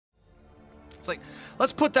It's like,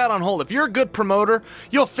 let's put that on hold. If you're a good promoter,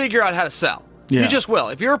 you'll figure out how to sell. Yeah. You just will.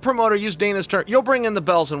 If you're a promoter, use Dana's term, you'll bring in the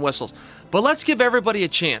bells and whistles. But let's give everybody a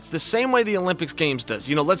chance, the same way the Olympics Games does.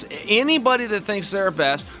 You know, anybody that thinks they're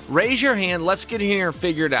best, raise your hand, let's get in here and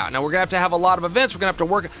figure it out. Now, we're going to have a lot of events, we're going to have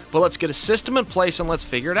to work, but let's get a system in place and let's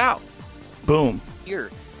figure it out. Boom.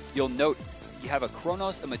 Here, you'll note you have a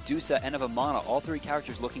Kronos, a Medusa, and a Vimana, all three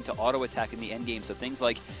characters looking to auto-attack in the endgame. So things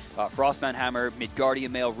like Frostbound Hammer,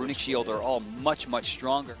 Midgardian Mail, Runic Shield are all much, much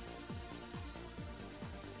stronger.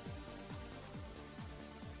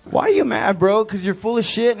 Why are you mad, bro? Because you're full of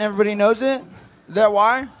shit and everybody knows it? Is that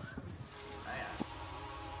why?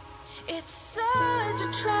 It's such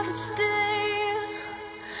a travesty,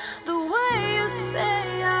 the way you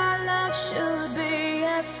say our love should be.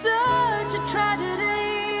 It's such a tragedy.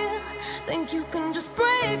 Think you can just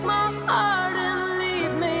break my heart and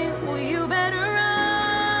leave me? Well, you better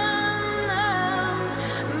run now,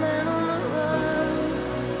 man on the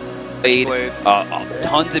run.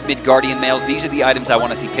 Tons of Midgardian Mails. These are the items I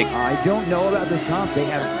want to see picked. I don't know about this comp. They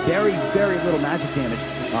have very, very little magic damage.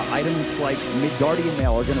 Items like Midgardian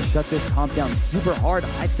Mail are going to shut this comp down super hard.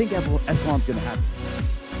 I think Epsilon's going to have it.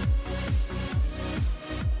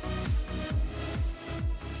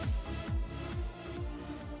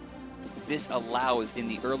 This allows, in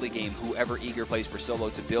the early game, whoever Eager plays for solo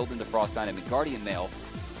to build into Frostbound and Midgardian Mail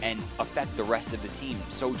and affect the rest of the team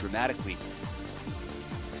so dramatically.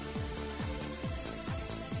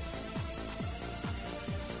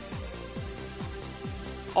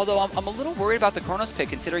 Although I'm a little worried about the Kronos pick,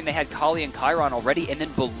 considering they had Kali and Chiron already, and then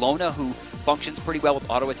Bologna, who functions pretty well with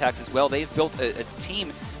auto attacks as well. They've built a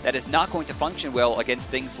team that is not going to function well against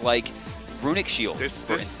things like Runic Shield, for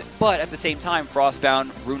instance. But at the same time, Frostbound,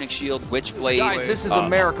 Runic Shield, Witchblade. Guys, this is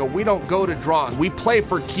America. We don't go to draws. We play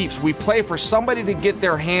for keeps. We play for somebody to get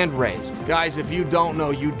their hand raised. Guys, if you don't know,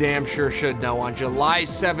 you damn sure should know. On July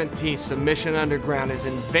 17th, Submission Underground is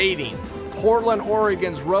invading Portland,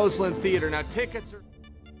 Oregon's Roseland Theater. Now, tickets are...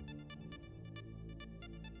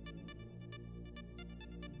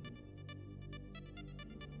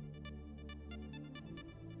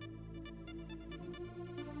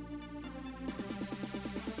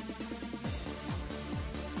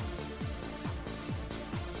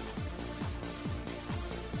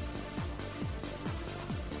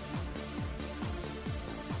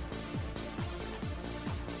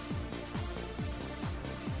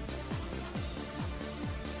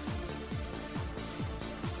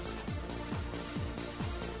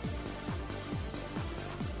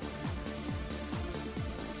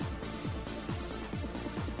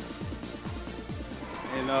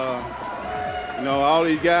 And you know, all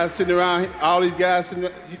these guys sitting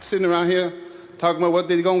around here talking about what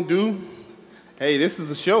they're gonna do. Hey, this is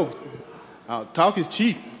a show. Talk is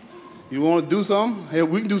cheap. You want to do something? Hey,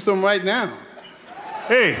 we can do something right now.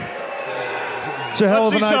 Hey, it's a hell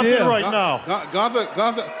of an idea. Right now. Gunther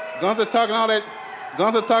talking all that.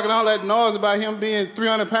 Gunther talking all that noise about him being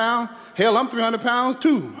 300 pounds. Hell, I'm 300 pounds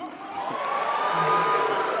too.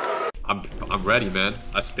 I'm ready, man.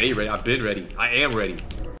 I stay ready. I've been ready. I am ready.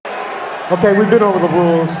 Okay, we've been over the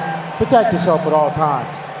rules. Protect yourself at all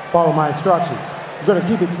times. Follow my instructions. We're going to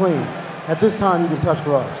keep it clean. At this time, you can touch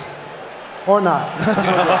gloves. Or not. I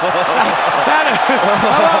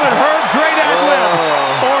love it, Herb. Great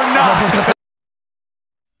ad-lib. Or not.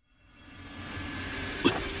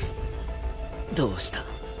 どうした?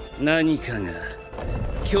何かが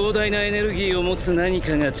強大なエネルギーを持つ何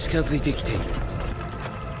かが近づいてきている。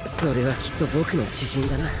それはきっと僕の知人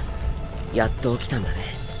だな。やっと起きたんだね。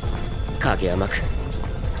影山君。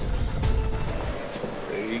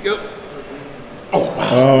There you go.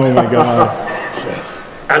 Oh my god.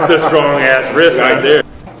 That's a strong ass wrist right there.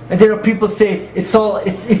 And there are people say it's all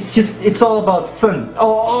about fun.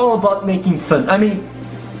 All about making fun. I mean,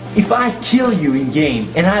 if I kill you in game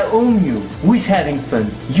and I own you, who is having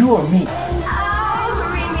fun? You or me? Yeah,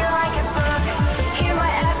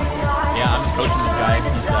 I'm just coaching this guy.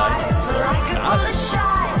 He's nice.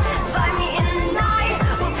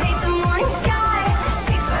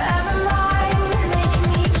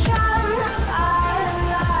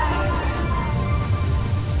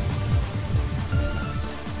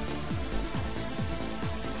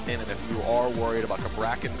 And if you are worried about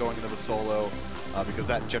Cabrakan going into the solo, because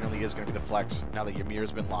that generally is going to be the flex, now that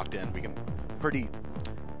Ymir's been locked in, we can pretty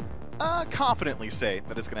confidently say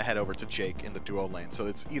that it's going to head over to Jake in the duo lane. So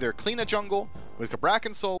it's either clean a jungle with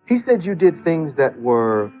Cabrakan solo. He said you did things that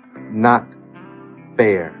were not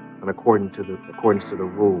fair and according to the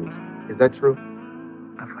rules. Is that true?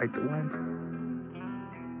 I fight to win.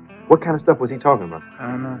 What kind of stuff was he talking about? I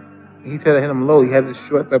don't know. He said I hit him low. He had his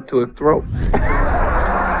short up to his throat.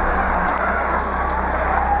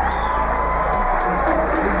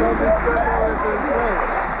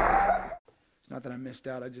 missed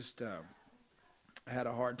out. I just I had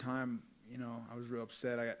a hard time. You know, I was real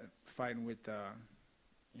upset. I got fighting with,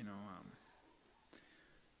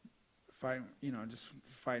 just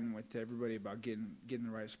fighting with everybody about getting the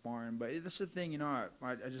right sparring. But that's the thing, you know.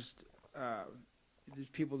 I just there's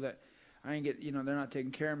people that I ain't get. You know, they're not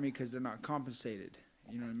taking care of me because they're not compensated.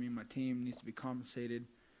 You know what I mean? My team needs to be compensated,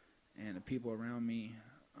 and the people around me,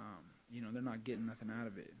 you know, they're not getting nothing out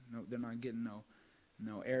of it. No, they're not getting no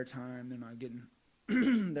airtime. They're not getting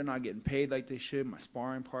they're not getting paid like they should. My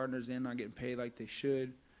sparring partners, they're not getting paid like they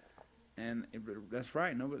should. And that's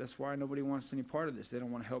right. That's why nobody wants any part of this. They don't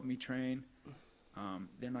want to help me train.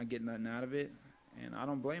 They're not getting nothing out of it, and I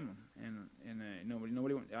don't blame them. And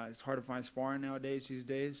nobody. It's hard to find sparring nowadays. These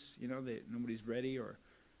days, you know, nobody's ready, or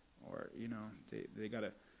you know, they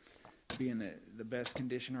gotta be in the best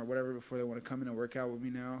condition or whatever before they want to come in and work out with me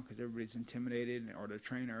now, because everybody's intimidated, or the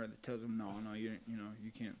trainer that tells them no, you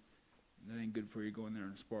can't. That ain't good for you. Go in there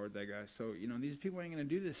and spar with that guy. So, you know, these people ain't going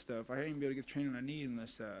to do this stuff. I ain't going to be able to get the training I need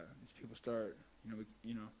unless these people start,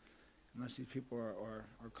 unless these people are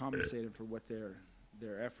compensated for what their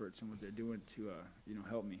efforts and what they're doing to,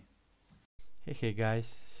 help me. Hey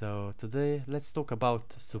guys, so today let's talk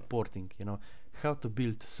about supporting, how to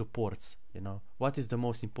build supports, what is the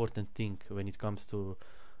most important thing when it comes to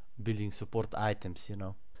building support items,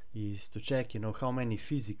 is to check, how many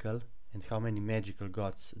physical and how many magical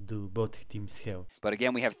gods do both teams have. But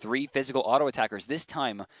again, we have 3 physical auto attackers, this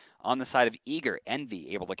time on the side of Eager. Envy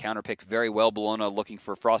able to counterpick very well. Bologna looking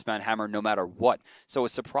for Frostbound Hammer no matter what. So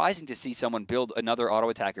it's surprising to see someone build another auto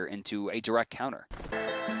attacker into a direct counter.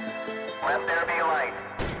 Let there be light.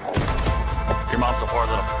 Your mom's a poor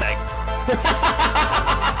little thing.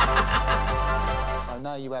 I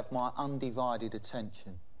know you have my undivided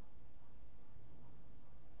attention.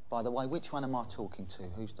 By the way, which one am I talking to?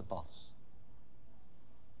 Who's the boss?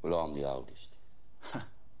 Well, I'm the oldest.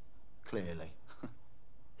 Clearly.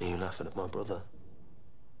 Are you laughing at my brother?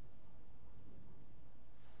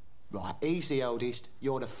 Right, he's the oldest,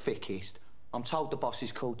 you're the thickest. I'm told the boss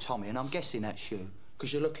is called Tommy, and I'm guessing that's you,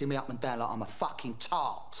 because you're looking me up and down like I'm a fucking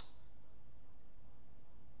tart.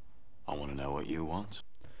 I want to know what you want.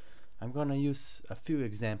 I'm gonna use a few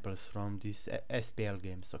examples from these SPL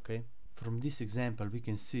games, okay? From this example we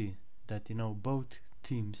can see that both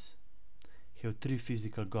teams have 3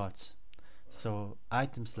 physical gods. So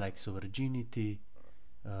items like Virginity,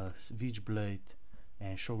 Witchblade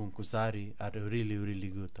and Shogun Kusari are really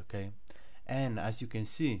good, okay? And as you can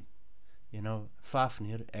see,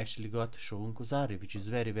 Fafnir actually got Shogun Kusari, which is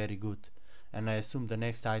very good. And I assume the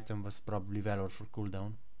next item was probably Valor for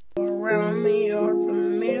cooldown. Around me are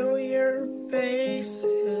familiar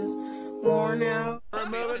faces, worn out.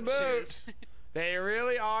 Removing boots. They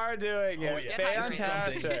really are doing it.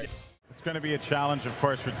 Fantastic. It's going to be a challenge, of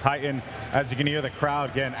course, for Titan. As you can hear, the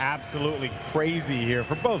crowd getting absolutely crazy here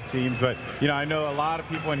for both teams. But, I know a lot of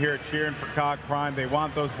people in here are cheering for COG Prime. They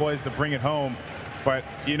want those boys to bring it home. But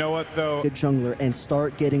you know what, though? Good jungler and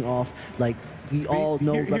start getting off like we all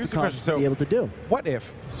know Leprechaun should be able to do. What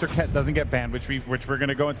if Serket doesn't get banned, which we're going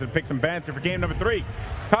to go into pick some bans here for game number 3.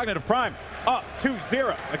 Cognitive Prime up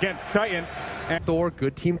 2-0 against Titan. And Thor,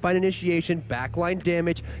 good team fight initiation, backline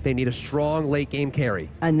damage. They need a strong late game carry.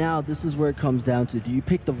 And now this is where it comes down to. Do you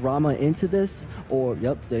pick the Rama into this? Or,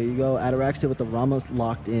 yep, there you go. Ataraxia with the Ramas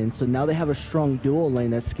locked in. So now they have a strong dual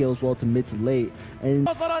lane that scales well to mid to late. And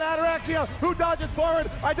on Ataraxia, who dodges forward.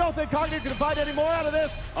 I don't think Cognitive can find any more out of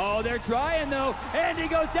this. Oh, they're trying though. And he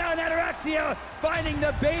goes down. Ataraxia finding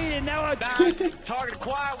the bait, and now a target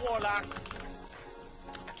quiet warlock.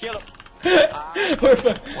 Kill him. The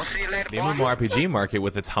MMORPG market,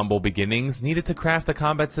 with its humble beginnings, needed to craft a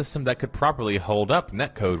combat system that could properly hold up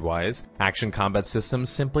netcode-wise. Action combat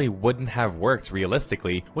systems simply wouldn't have worked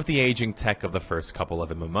realistically with the aging tech of the first couple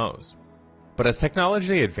of MMOs. But as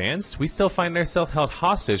technology advanced, we still find ourselves held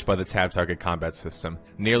hostage by the tab target combat system.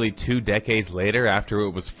 Nearly 2 decades later after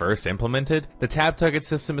it was first implemented, the tab target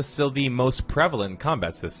system is still the most prevalent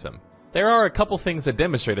combat system. There are a couple things that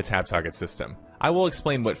demonstrate a tab target system. I will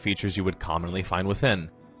explain what features you would commonly find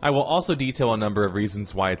within. I will also detail a number of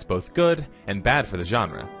reasons why it's both good and bad for the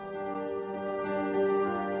genre.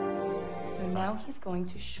 So now he's going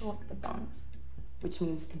to short the bonds, which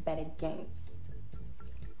means to bet against.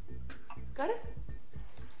 Got it?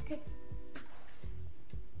 Good.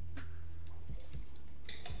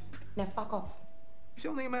 Now fuck off. It's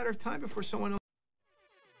only a matter of time before someone else.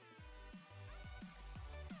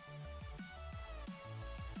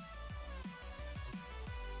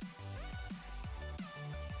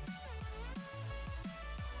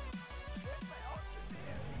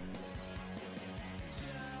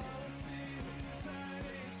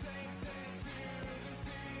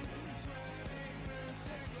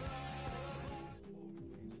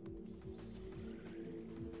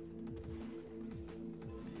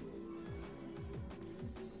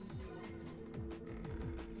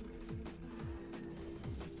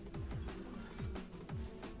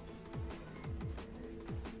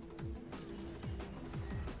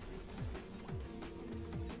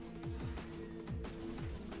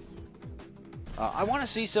 I want to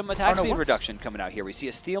see some attack speed reduction coming out here. We see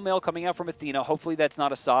a steel mail coming out from Athena. Hopefully that's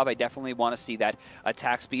not a Sov. I definitely want to see that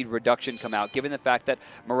attack speed reduction come out, given the fact that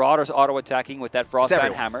Marauder's auto-attacking with that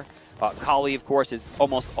Frostbite Hammer. Kali, of course, is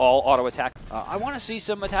almost all auto-attack. I want to see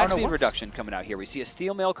some attack speed reduction coming out here. We see a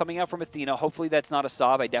steel mail coming out from Athena. Hopefully that's not a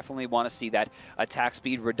Sov. I definitely want to see that attack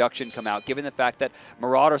speed reduction come out, given the fact that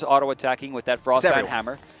Marauder's auto-attacking with that Frostbite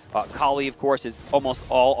Hammer. Kali, of course, is almost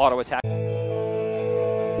all auto-attack.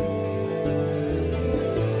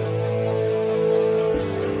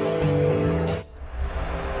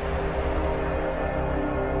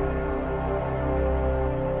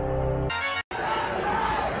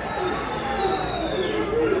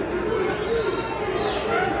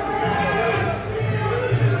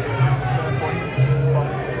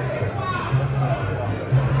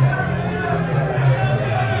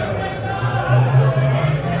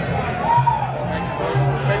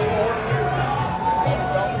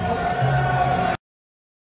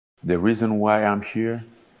 The reason why I'm here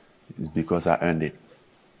is because I earned it.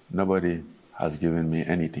 Nobody has given me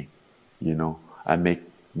anything. You know, I make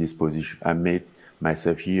this position. I made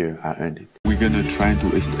myself here. I earned it. We're gonna try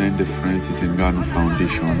to extend the Francis Ngannou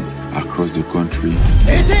Foundation across the country.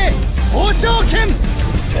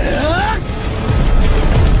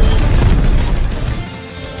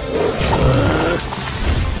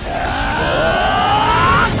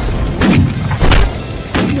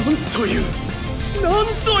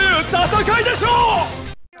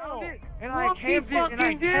 And I can't do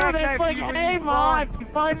this, like, hey mom, you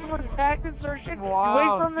find someone's attack insertion, you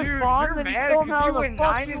wait from the spawn, then you still know how the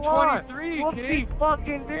fuck you are. Whoopsie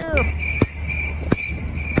fucking do.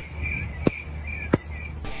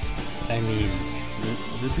 I mean,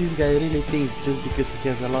 this guy really thinks just because he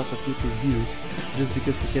has a lot of YouTube views, just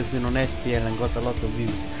because he has been on SPL and got a lot of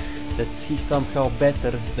views, that he's somehow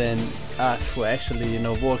better than us who actually, you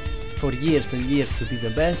know, worked for years and years to be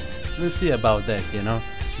the best. We'll see about that, you know.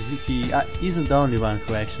 He isn't the only one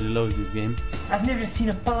who actually loves this game. I've never seen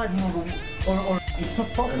a paladin or it's not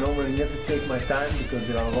possible. I normally never take my time because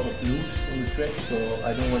there are a lot of noobs on the track, so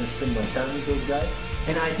I don't want to spend my time with those guys.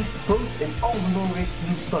 And I just post and all the low-rated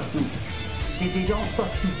noobs start to. They all start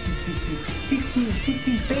to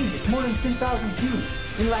 15 pages, more than 10,000 views.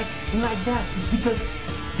 And like that, it's because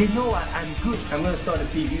they know I'm good. I'm gonna start a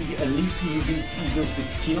PvP, a league PvP built with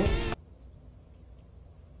skill.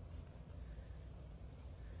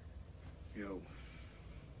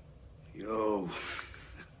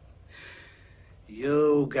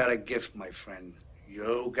 You got a gift, my friend.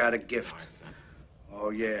 You got a gift.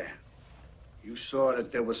 Oh, yeah. You saw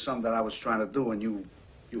that there was something that I was trying to do, and you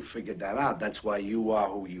figured that out. That's why you are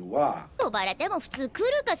who you are. 呼ばれても普通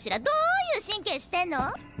来るかしら。どういう神経してん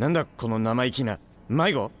の？なんだこの生意気な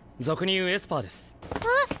迷子？俗に言うエスパーです。ちょっ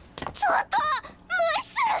と無視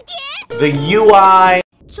する気？ The UI。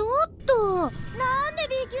ちょっとなんで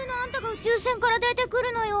B 級のあんたが宇宙船から出てく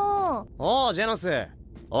るのよ。おうジェノス。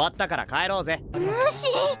終わったから帰ろうぜ。無視？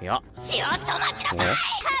いや。ちょっと待ちなさい。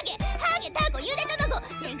ハゲタコゆで卵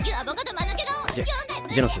天球アボカドマヌケ丼。ジ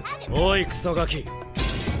ェノス。おいクソガキ。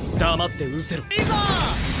黙ってうせろ。いいぞ。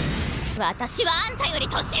私はあんたより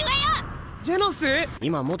年上よ。ジェノス。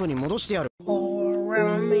今元に戻してやる。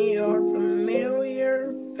Around me are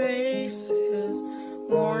familiar faces,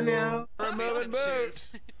 worn out. Removing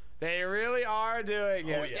boots. They really are doing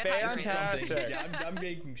it. Oh, yeah. Fantastic. Yeah, I'm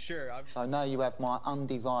making sure. So now you have my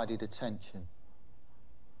undivided attention.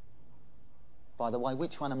 By the way,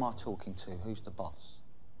 which one am I talking to? Who's the boss?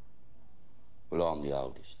 Well, I'm the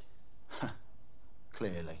oldest.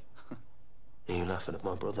 Clearly. Are you laughing at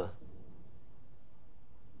my brother?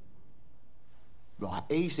 Right,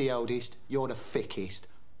 he's the oldest, you're the thickest.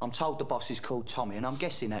 I'm told the boss is called Tommy, and I'm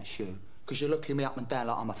guessing that's you, because you're looking me up and down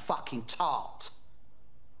like I'm a fucking tart.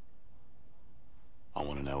 I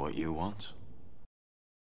want to know what you want.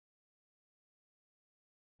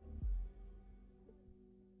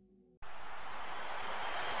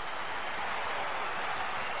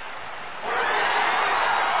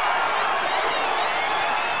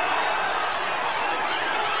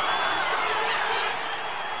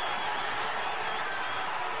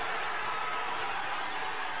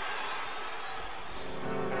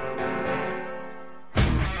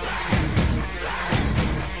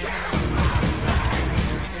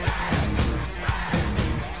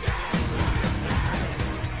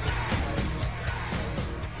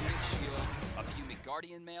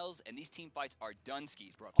 males, and these team fights are done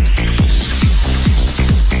skis, bro.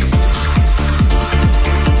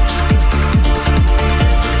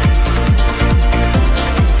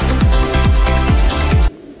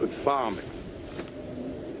 But farming?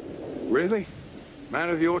 Really? Man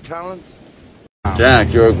of your talents?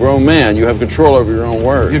 Jack, you're a grown man. You have control over your own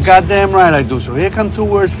words. You're goddamn right I do. So here come 2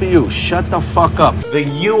 words for you. Shut the fuck up. The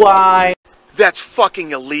UI. That's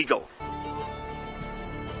fucking illegal.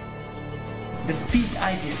 The speed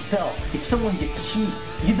I dispel, if someone gets cheat,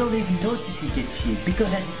 you don't even notice he gets cheat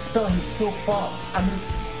because I dispel him so fast. I mean,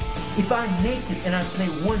 if I make it and I play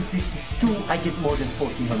 1 versus 2, I get more than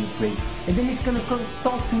 1400 rate. And then he's gonna come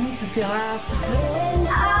talk to me to say I have to play. When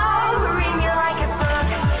I read you like a book,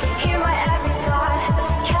 hear my every thought,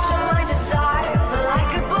 catch all my desires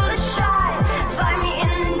like a bullet shot. Find me in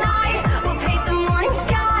the night, we'll paint the morning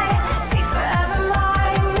sky, be forever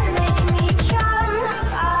mine, making me come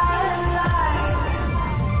alive.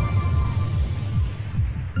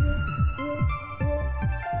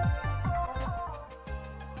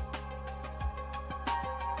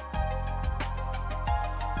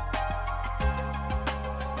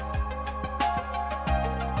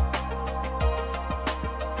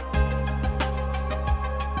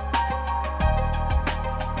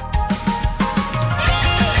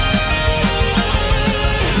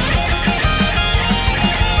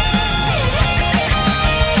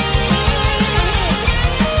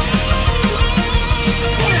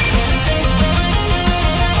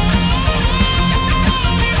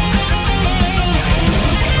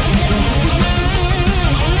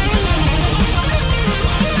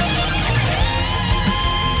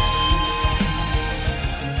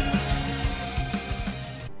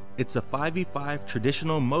 It's a 5v5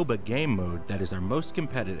 traditional MOBA game mode that is our most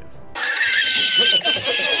competitive.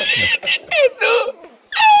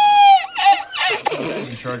 The guys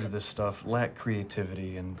in charge of this stuff lack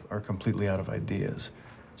creativity and are completely out of ideas.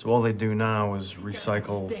 So all they do now is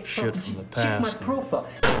recycle shit from the past.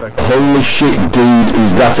 Holy shit, dude,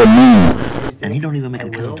 is that a meme? And he don't even make a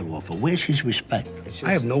counter-offer. Where's his respect?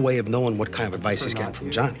 I have no way of knowing what kind of advice he's getting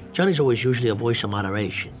from Johnny. Johnny's always usually a voice of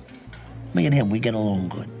moderation. Me and him, we get along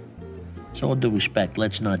good. So all due respect,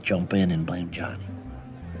 let's not jump in and blame Johnny.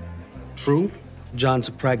 True, John's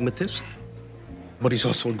a pragmatist, but he's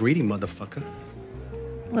also a greedy motherfucker.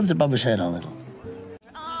 Lives above his head a little.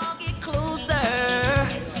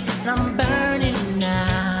 I'm burning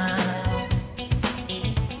now.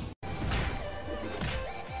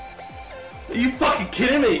 Are you fucking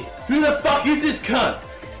kidding me? Who the fuck is this cunt?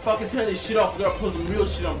 Fucking turn this shit off, we gotta put some real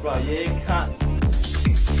shit on, bro. Yeah, cunt.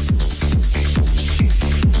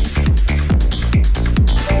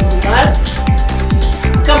 What?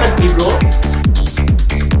 Come at me, bro.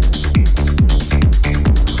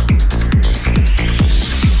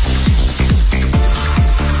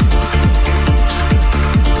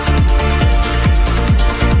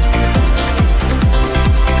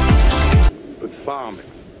 But farming.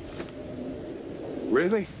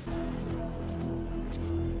 Really?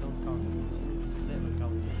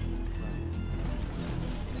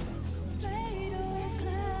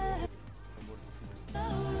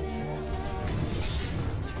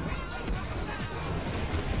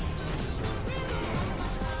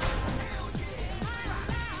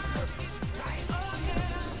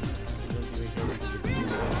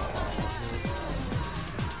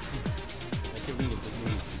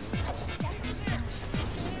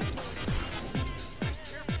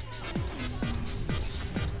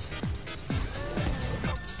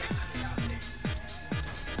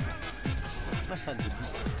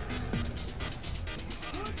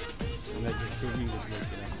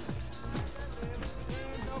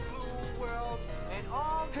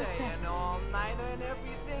 And all night, and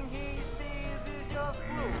everything he sees is just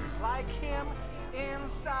blue. Like him,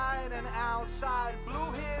 inside and outside.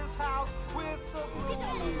 Blew his house with the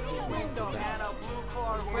blue window and a blue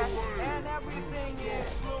Corvette. And everything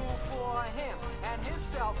is blue for him and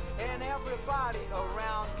himself and everybody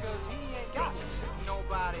around. Cause he ain't got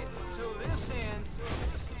nobody to listen.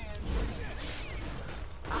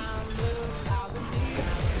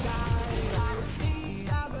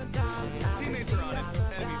 Teammates are on it.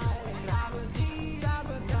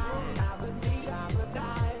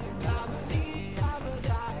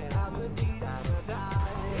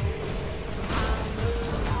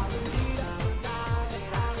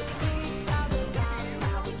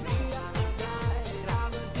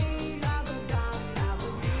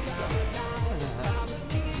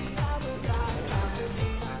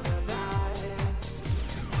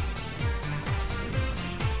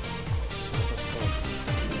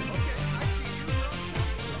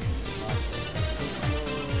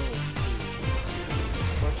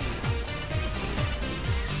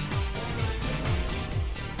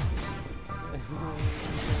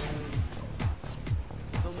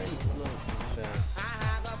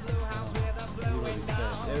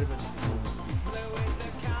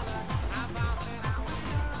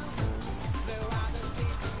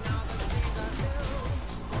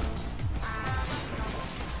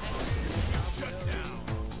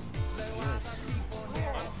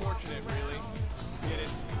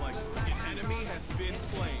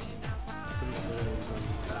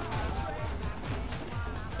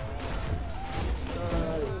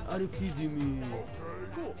 Are you kidding me?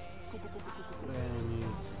 Cool.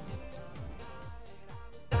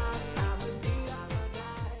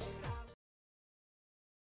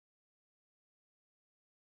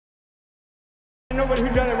 Nobody who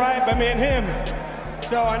does it right but me and him.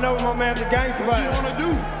 So I know my man's a gangster. What you want to do?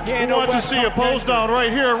 Yeah, Who wants to see a pose down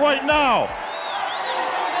right here, right now?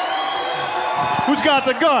 Who's got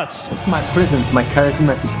the guts? My presence, my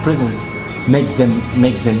charismatic presence makes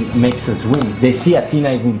us win. They see Athena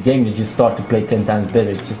is in the game, they just start to play 10 times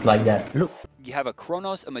better, just like that. Look. You have a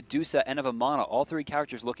Kronos, a Medusa, and a Vimana, all three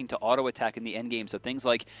characters looking to auto-attack in the endgame. So things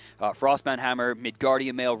like Frostbound Hammer,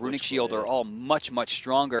 Midgardian Mail, Runic Shield are all much, much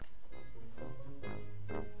stronger.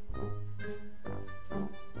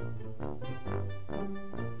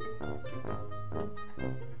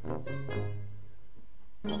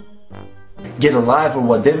 Get alive or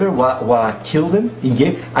whatever, while I kill them in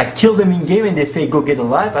game. I kill them in game and they say go get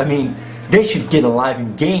alive. I mean, they should get alive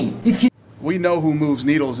in game. If you We know who moves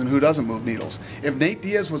needles and who doesn't move needles. If Nate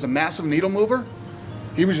Diaz was a massive needle mover,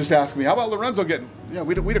 he was just asking me, how about Lorenzo getting, yeah,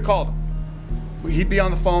 we'd have called him. He'd be on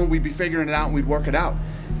the phone, we'd be figuring it out, and we'd work it out.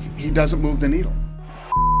 He doesn't move the needle.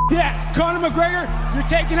 Yeah, Conor McGregor, you're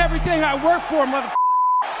taking everything I work for, mother.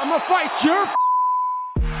 I'm gonna fight your.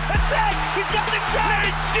 That's it! He's got the chance!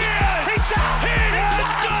 Nate Diaz! He's out!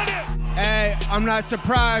 He's done it! Hey, I'm not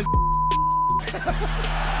surprised.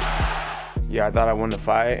 Yeah, I thought I won the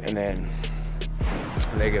fight, and then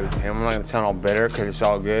they gave it to him. I'm not gonna sound all bitter because it's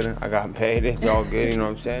all good. I got paid. It's all good. You know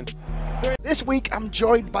what I'm saying? This week, I'm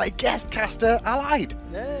joined by guest caster allied,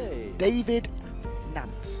 David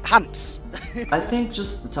Hans. I think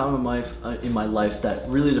just the time in my life that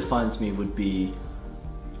really defines me would be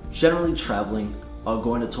generally traveling,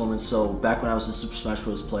 going to tournaments. So back when I was a Super Smash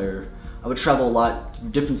Bros. Player, I would travel a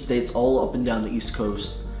lot, different states, all up and down the East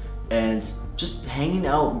Coast, and just hanging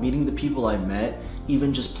out, meeting the people I met,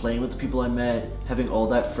 even just playing with the people I met, having all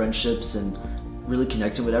that friendships and really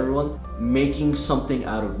connecting with everyone, making something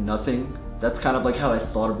out of nothing. That's kind of like how I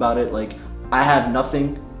thought about it. Like, I have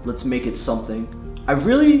nothing, let's make it something. I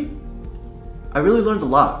really learned a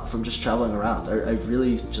lot from just traveling around. I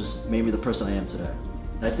really just made me the person I am today.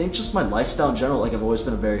 And I think just my lifestyle in general, like I've always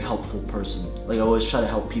been a very helpful person. Like I always try to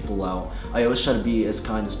help people out. I always try to be as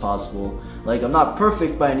kind as possible. Like I'm not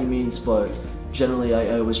perfect by any means, but generally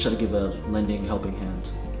I always try to give a lending, helping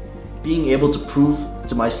hand. Being able to prove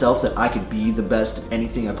to myself that I could be the best at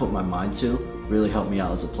anything I put my mind to really helped me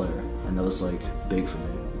out as a player. And that was like big for me.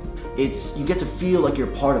 You get to feel like you're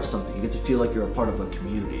part of something. You get to feel like you're a part of a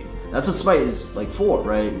community. That's what SMITE is like for,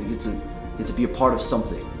 right? You get to be a part of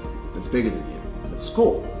something that's bigger than you. It's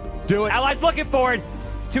cool. Do it. Allied's looking for it.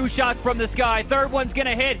 2 shots from the sky. Third one's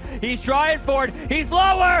gonna hit. He's trying for it. He's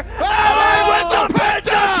lower. Allied with the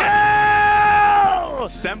pentakill!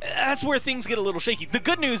 That's where things get a little shaky. The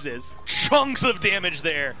good news is chunks of damage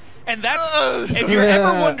there, and that's if you're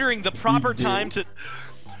ever wondering the proper time to.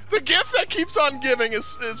 The gift that keeps on giving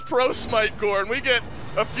is Pro Smite Gore, and we get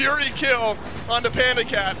a Fury kill onto Panda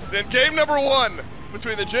Cat in game number 1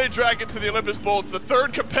 between the Jade Dragon to the Olympus Bolts, the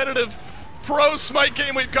third competitive Pro Smite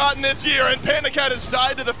game we've gotten this year, and Panda Cat has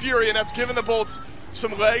died to the Fury, and that's given the Bolts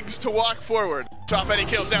some legs to walk forward. Top any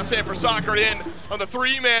kills now, Sam for Soccer in on the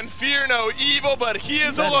 3-man Fear No Evil, but he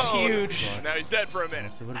is alone. That's huge. Now he's dead for a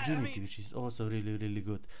minute. So virginity, which is also really, really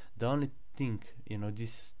good. The only thing, you know,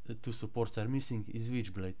 these 2 supports are missing is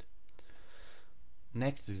Witchblade.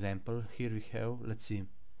 Next example, here we have, let's see,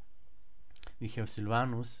 we have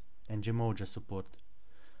Sylvanus and Gemoja support.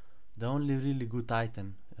 The only really good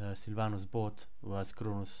item Sylvanus bought was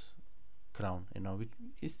Kronos Crown, you know, which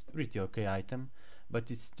is pretty okay item, but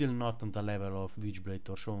it's still not on the level of Witchblade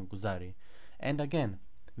or Shogun Kuzari. And again,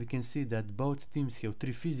 we can see that both teams have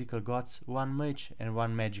 3 physical gods, 1 mage and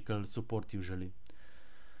 1 magical support usually.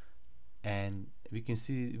 And we can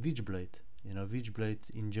see Witchblade, you know, Witchblade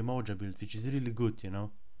in Gemoja build, which is really good, you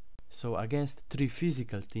know. So against 3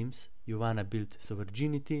 physical teams, you wanna build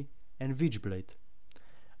Virginity and Witchblade.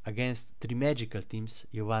 Against 3 magical teams,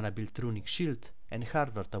 you wanna build Runic Shield and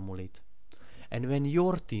Hardware Amulet. And when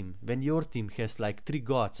your team has like 3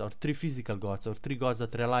 gods or 3 physical gods or 3 gods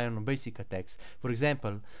that rely on basic attacks, for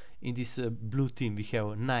example, in this blue team we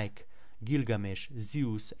have Nike, Gilgamesh,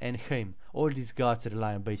 Zeus and Heim. All these gods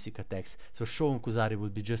rely on basic attacks, so Shogun Kuzari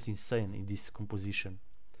would be just insane in this composition.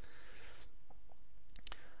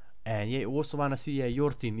 And yeah, you also wanna see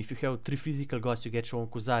your team. If you have 3 physical gods, you get Shogun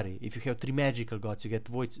Kuzari. If you have 3 magical gods, you get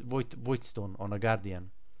Voidstone on a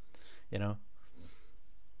Guardian. You know,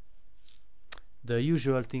 the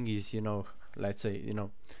usual thing is, you know, let's say, you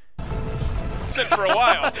know, for a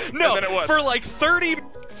while. No, for like 30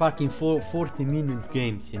 fucking 40-minute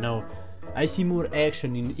games, you know. I see more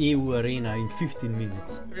action in EU Arena in 15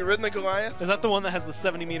 minutes. Have you ridden the Goliath? Is that the one that has the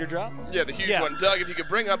 70-meter drop? Yeah, the huge one. Doug, if you could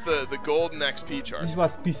bring up the golden XP chart. This is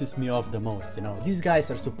what pisses me off the most, you know. These guys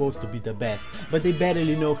are supposed to be the best, but they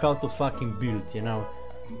barely know how to fucking build, you know.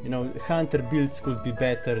 You know, Hunter builds could be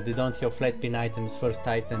better, they don't have flat pin items first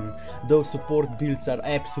item. Those support builds are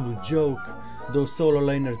absolute joke. Those solo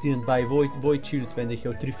laners didn't buy Void Shield when they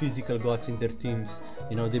have 3 physical gods in their teams.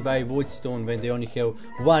 You know, they buy Void Stone when they only have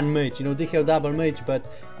 1 mage. You know, they have double mage, but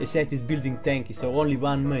Asset is building tanky, so only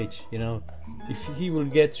 1 mage, you know. If he will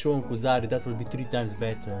get Shon Kuzari, that will be 3 times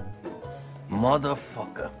better.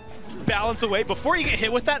 Motherfucker. Balance away. Before you get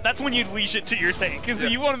hit with that, that's when you leash it to your tank, because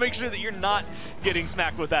you want to make sure that you're not getting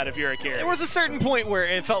smacked with that if you're a carry. There was a certain point where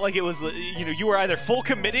it felt like it was, you know, you were either full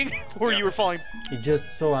committing or you were falling. It's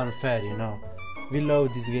just so unfair, you know. We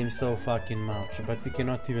love this game so fucking much, but we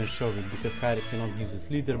cannot even show it because Harris cannot use his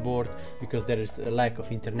leaderboard, because there is a lack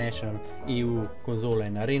of international EU console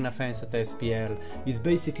and arena fans at SPL. It's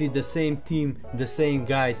basically the same team, the same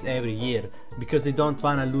guys every year, because they don't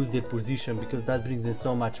wanna lose their position, because that brings them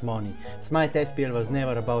so much money. SMITE SPL was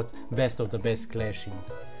never about best of the best clashing.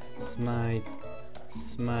 SMITE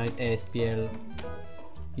SPL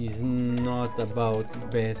is not about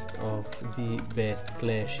best of the best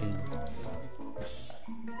clashing.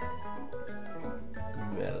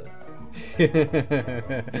 Well,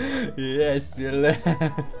 yes, Bill.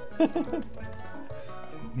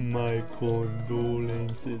 My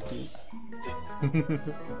condolences.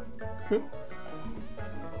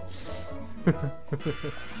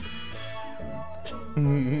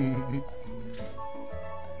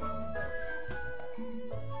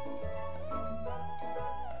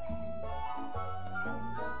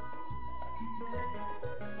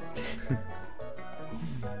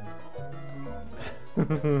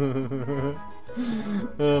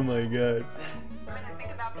 Oh my god.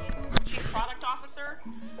 Chief product officer.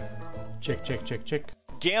 Check.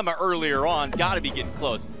 Gamma earlier on, gotta be getting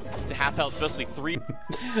close to half health, especially 3.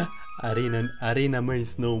 Arena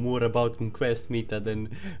mains know more about Conquest meta than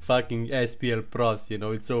fucking SPL pros, you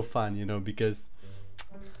know. It's so fun, you know, because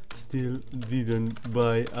still didn't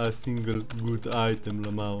buy a single good item,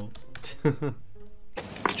 Lamau.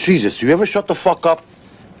 Jesus, do you ever shut the fuck up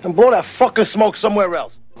and blow that fucking smoke somewhere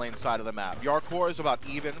else? Lane side of the map. Yarkor is about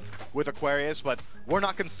even with Aquarius, but we're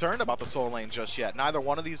not concerned about the solo lane just yet. Neither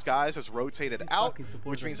one of these guys has rotated out,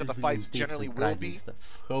 which means that the fights generally will be.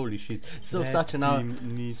 Holy shit! So such an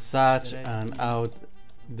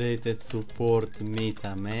outdated support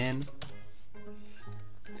meta, man.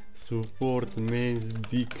 Support mains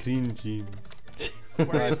be cringy.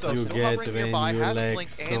 Aquarius, though, still hovering nearby, has lack Blink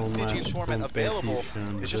so and Stygian Torment available.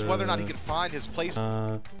 It's just whether or not he can find his place.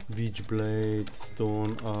 Witchblade,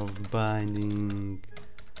 Stone of Binding,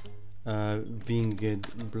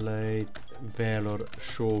 Winged Blade, Valor,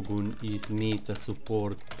 Shogun is meta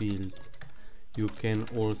support build. You can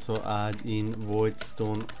also add in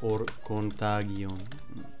Voidstone or Contagion.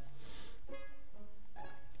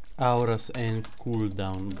 Auras and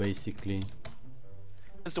cooldown, basically.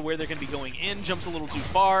 As to where they're going to be going in, jumps a little too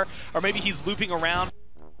far, or maybe he's looping around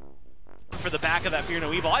for the back of that Fear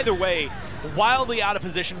No Evil. Either way, wildly out of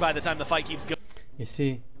position by the time the fight keeps going. You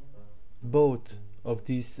see, both of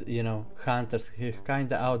these, you know, hunters have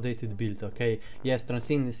kinda outdated build, okay? Yes,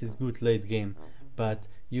 Transcendence is good late game, but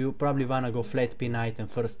you probably wanna go flat pin item,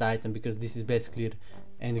 first item, because this is basically.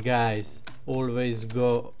 And guys, always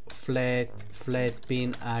go flat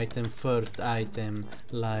pin item, first item,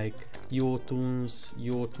 like Jotuns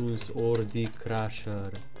or the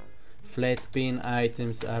Crusher. Flat pin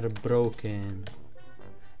items are broken,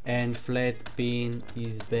 and flat pin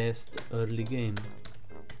is best early game.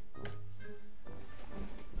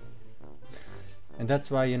 And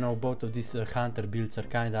that's why, you know, both of these hunter builds are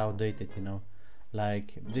kinda outdated, you know.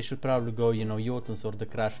 Like, they should probably go, you know, Jotuns or the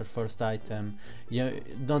Crusher first item. Yeah,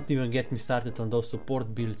 don't even get me started on those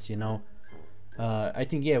support builds, you know. I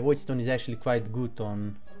think, yeah, Voidstone is actually quite good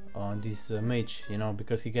on this mage, you know,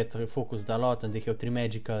 because he gets focused a lot and they have 3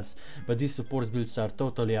 magicals. But these support builds are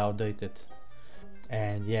totally outdated.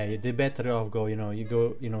 And yeah, they better off go, you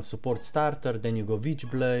know, support starter, then you go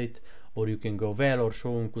Witchblade, or you can go Valor,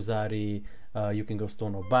 Shogun, Kuzari, you can go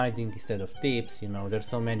Stone of Binding instead of Tips, you know, there's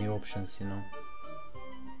so many options, you know.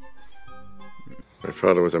 My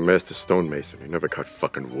father was a master stonemason. He never cut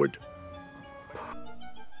fucking wood.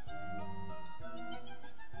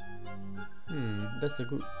 That's a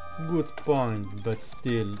good point, but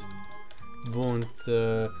still won't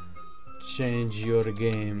change your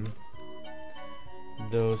game.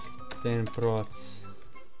 Those 10 prots.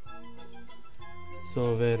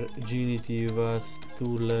 So virginity was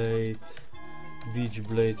too late.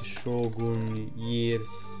 Witchblade, Shogun,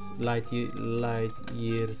 light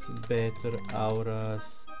years, better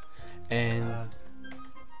auras, and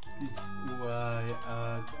fix UI,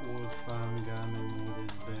 add old Fanga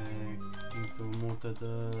memories back into muted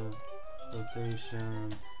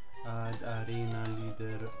rotation, add arena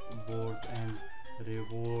leader board and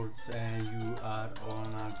rewards, and you are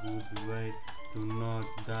on a good way to not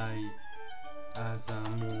die as a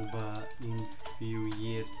MOBA in few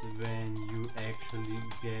years when you actually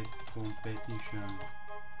get competition.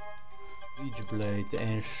 Witchblade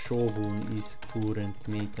and Shogun is current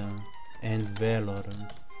meta, and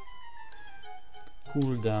Valorant.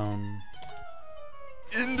 Cooldown.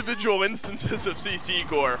 Individual instances of CC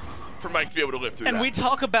core for Mike to be able to live through and that. we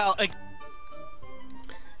talk about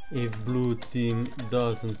If blue team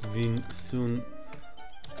doesn't win soon,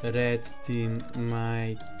 red team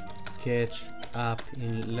might catch up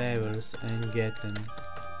in levels and get them.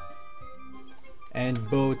 And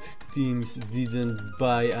both teams didn't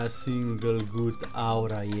buy a single good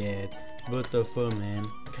aura yet. What the fuck, man?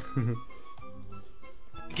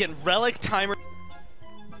 again, relic timer.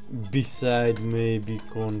 Beside maybe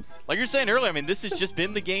Like you're saying earlier, I mean, this has just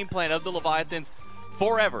been the game plan of the Leviathans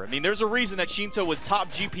forever. I mean, there's a reason that Shinto was top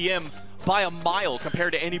GPM by a mile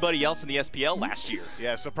compared to anybody else in the SPL last year.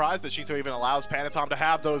 Yeah, surprised that Shinto even allows Panatom to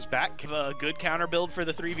have those back. A good counter build for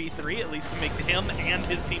the 3v3, at least to make him and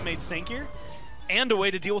his teammates tankier, and a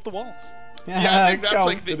way to deal with the walls. Yeah, I think that's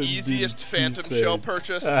like the easiest Phantom Shell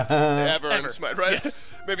purchase ever in Smite, right?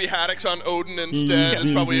 Yes. Maybe Haddix on Odin instead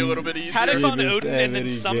is probably a little bit easier. Haddix on Odin, and then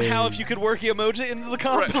somehow if you could work Yamoja into the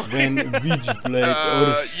combo. When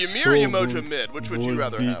Witchblade Ymir or Yamoja mid, which would you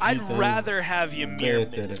rather have? I'd rather have Ymir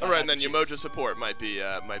mid. Alright, and then Yamoja support might be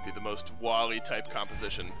the most Wally type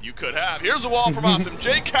composition you could have. Here's a wall from Awesome.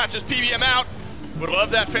 Jake catches PBM out. Would love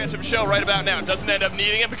that Phantom Shell right about now. Doesn't end up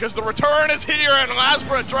needing it because the return is here and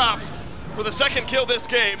Lasbra drops for the second kill this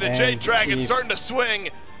game. The Jade Dragon starting to swing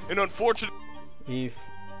in unfortunate. If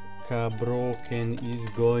Cabroken is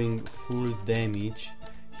going full damage,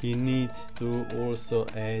 he needs to also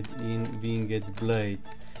add in Winged Blade.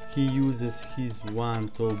 He uses his one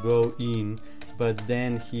to go in, but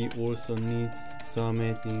then he also needs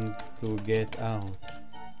something to get out.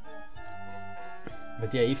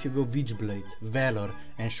 But yeah, if you go Witchblade, Valor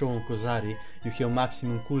and Shogun Kozari, you have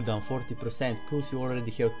maximum cooldown 40%, plus you already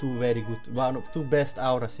have two best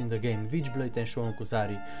auras in the game, Witchblade and Shogun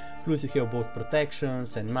Kozari. Plus you have both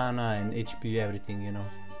protections and mana and HP, everything, you know.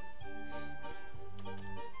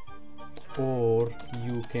 Or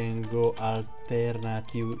you can go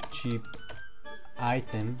alternative cheap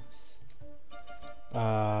items.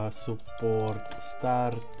 Support,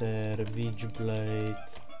 starter, Witchblade,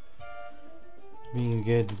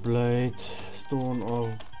 Winged Blade, Stone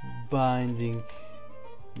of Binding,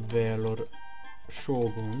 Valor,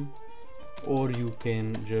 Shogun, or you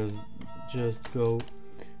can just go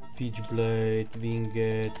Witchblade,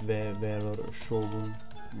 Winged, Valor, Shogun.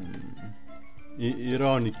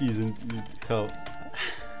 Ironic, isn't it? How?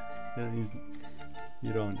 That is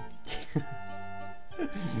ironic.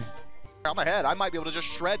 I'm ahead. I might be able to just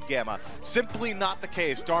shred Gamma. Simply not the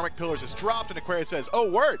case. Dharmic Pillars is dropped, and Aquarius says,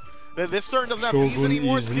 "Oh, word! This turn doesn't have needs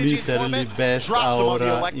anymore." Is literally best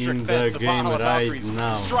aura in the game right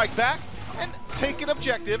now. Strike back and take an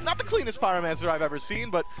objective. Not the cleanest Pyromancer I've ever seen,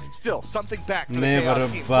 but still something back for the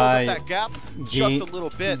Chaos team. Close up that gap just a little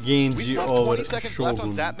bit. We still have 20 seconds left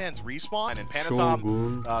on Zapman's respawn, and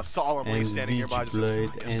Panatom solemnly standing nearby just says,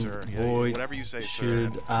 "Yes, sir. Yeah, whatever you say, sir."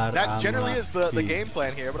 That generally is the game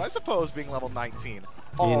plan here, but I suppose being level 19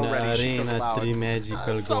 already in Arena 3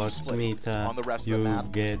 Magical Gods meta, on the rest you of the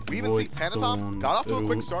map. get We even see Panatom got off to a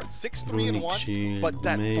quick start, 6-3-1, but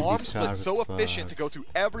that farm split so efficient to go to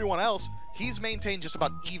everyone else, he's maintained just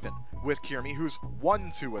about even with Kirmi, who's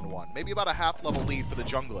 1-2-1, maybe about a half level lead for the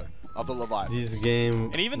jungler of the Leviathan. This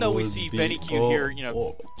game, and even though we see Benny Q here, you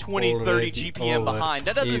know, 20-30 GPM behind,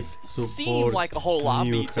 that doesn't seem like a whole lot. But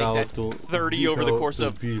you take that 30 over the course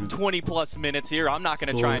of 20+ minutes here. I'm not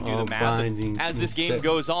going to try and do the math. As this game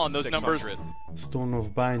goes on, those numbers. Stone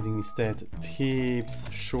of Binding instead tips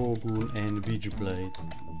Shogun and Witchblade.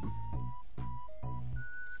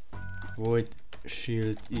 Void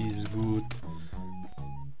Shield is good.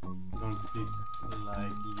 Don't speak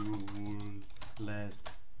like you will last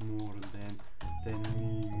more than 10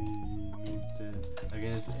 minutes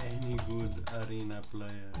against any good arena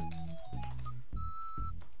player,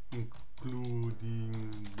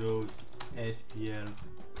 including those SPL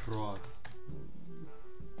pros.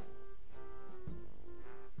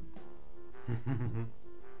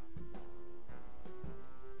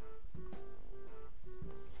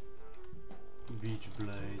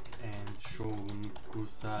 Witchblade and Shogun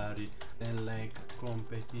Kusari and like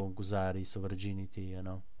competition Kusari's virginity, you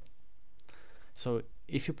know. So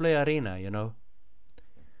if you play arena, you know,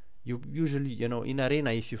 you usually, you know, in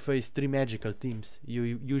arena if you face 3 magical teams,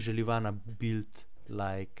 you usually wanna build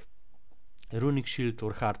like Runic Shield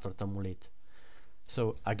or Heartward Amulet.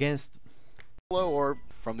 So against or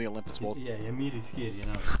from the Olympus Bowl. Yeah, Ymir is here, you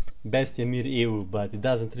know. Best Ymir EU, but it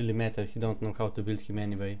doesn't really matter, he don't know how to build him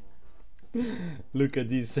anyway. Look at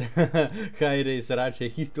this. High race Rache.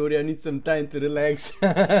 Historia needs some time to relax.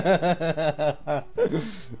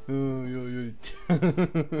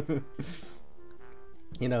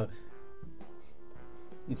 You know,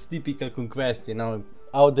 it's typical Conquest, you know,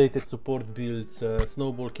 outdated support builds,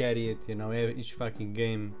 snowball carry it, you know, each fucking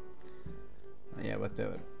game. Yeah,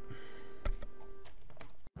 whatever.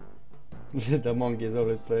 The monkey is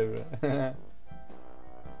always playing.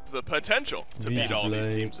 The potential to beat all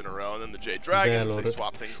these teams in a row, and then the Jade Dragons, they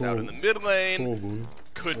swap things out in the mid lane.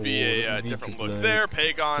 Could be a different look there.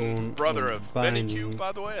 Pagon, brother of Benikyu,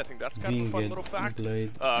 by the way. I think that's kind of a fun little fact. A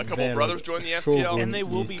couple of brothers joined the FPL. And they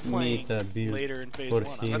will be playing later in Phase 1.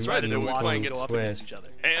 That's right, they will be playing go up against each other.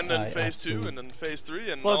 And then Phase 2, and then Phase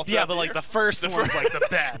 3, and well, yeah, but like the first one's like the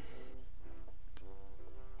bad.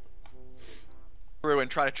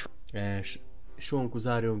 And try to Shogun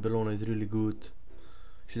Kusari on Bellona is really good.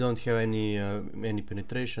 She don't have any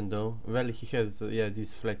penetration though. Well, he has yeah,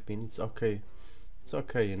 this flat pin. It's okay. It's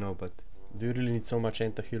okay, you know, but do you really need so much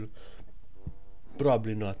anti-heal?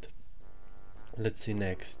 Probably not. Let's see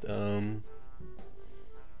next.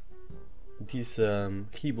 This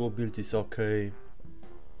Hebo build is okay.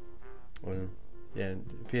 Well, yeah,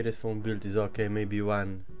 PRS phone build is okay. Maybe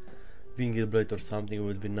one Winged Blade or something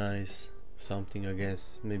would be nice. Something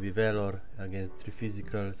against maybe Valor, against 3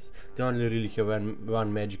 physicals. They only really have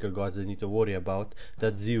one magical god they need to worry about,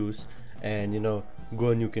 that's Zeus. And you know,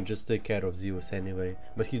 Guanyu can just take care of Zeus anyway.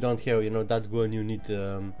 But he don't have, you know, that Guanyu need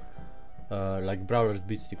like Brawler's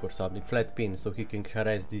Beatstick or something, flat pin, so he can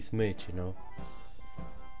harass this mage, you know.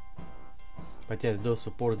 But yes, those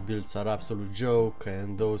support builds are absolute joke,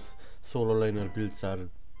 and those solo laner builds are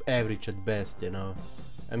average at best, you know.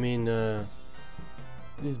 I mean,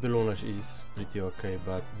 this Bellona is pretty okay,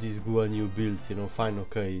 but this Guanyu build, you know, fine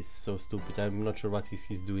okay, is so stupid. I'm not sure what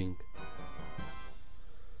he's doing.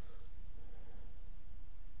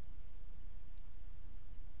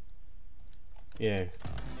 Yeah,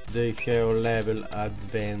 they have level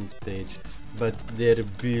advantage, but their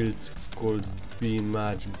builds could be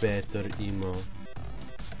much better, Emo.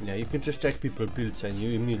 Yeah, you can just check people builds and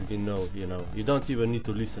you immediately know, you know. You don't even need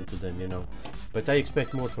to listen to them, you know. But I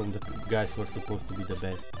expect more from the guys who are supposed to be the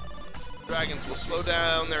best. Dragons will slow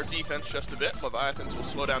down their defense just a bit. Leviathans will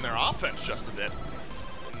slow down their offense just a bit.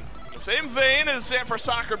 In the same vein as Sanford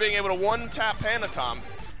Soccer being able to one-tap Panatom.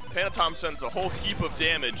 Panatom sends a whole heap of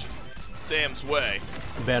damage Sam's way.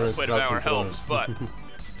 Balance Plate of Hour helps, but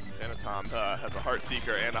Panatom has a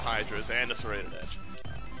Heartseeker and a Hydra's and a Serrated Edge.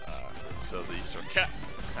 So the Serket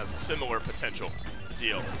has a similar potential to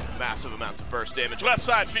deal massive amounts of burst damage. Left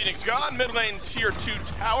side Phoenix gone, mid lane tier 2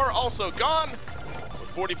 tower also gone. With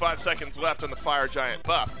 45 seconds left on the Fire Giant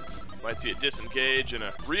buff. Might see a disengage and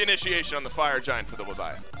a reinitiation on the Fire Giant for the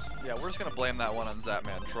Leviathans. Yeah, we're just going to blame that one on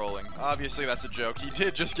Zapman trolling. Obviously, that's a joke. He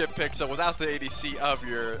did just get picked, so without the ADC of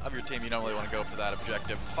your team, you don't really want to go for that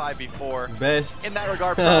objective. 5v4. Best. In that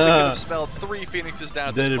regard, probably could have spelled 3 Phoenixes down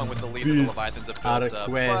at this point with the lead that the Leviathans have built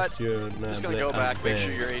up. But just going to go back, make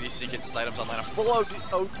sure your ADC gets his items online. A full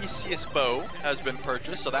Odysseus bow has been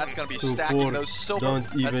purchased, so that's going to be stacking those silver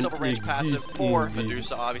range passive for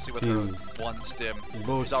Medusa, obviously with her 1 stim.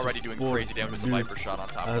 She's already doing crazy damage with the Viper shot on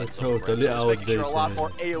top of that silver range. So just making sure a lot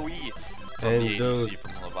more AoE from and the those ADC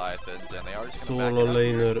from the Leviathans, and they are just solo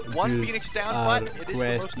laner one Phoenix down, but it is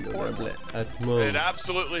the most important. At most. It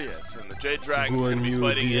absolutely is, and the Jade Dragon is going to be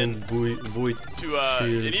fighting in to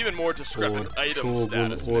an even more discrepant item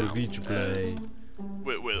status or now.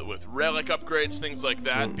 With relic upgrades, things like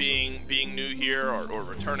that being new here or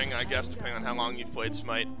returning, I guess, depending on how long you've played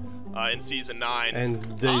Smite in Season 9. And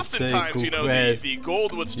they oftentimes, you know, the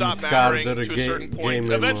gold would stop mattering to a certain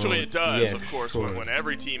point. Eventually it does, of course, when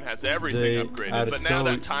every team has everything upgraded. But now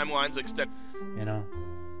that timeline's extended. You know.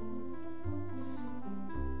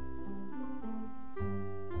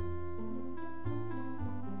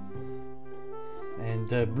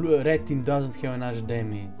 And red team doesn't have enough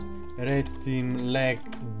damage. Red team lack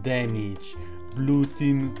damage. Blue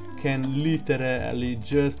team can literally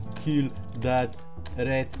just kill that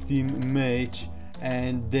red team mage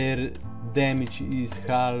and their damage is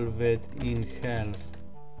halved in half.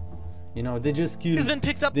 You know, they just killed. He's been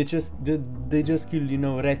picked up. They just killed, you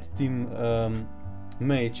know, red team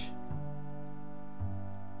mage.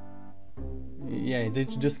 Yeah, they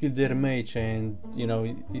just killed their mage, and you know,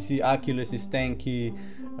 you see Oculus is tanky,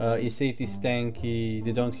 Isate is tanky.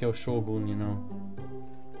 They don't have Shogun, you know,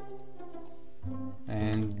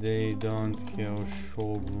 and they don't have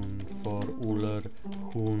Shogun for Uller,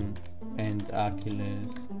 Hun, and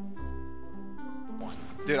Achilles.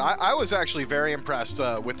 Dude, I was actually very impressed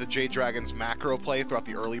with the Jade Dragon's macro play throughout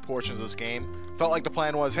the early portions of this game. Felt like the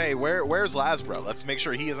plan was, hey, where's Lazbro? Let's make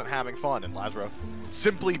sure he isn't having fun. And Lazbro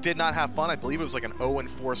simply did not have fun. I believe it was like an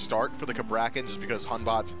 0-4 start for the Cabrakan just because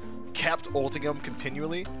Hunbots kept ulting him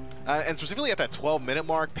continually. And specifically at that 12-minute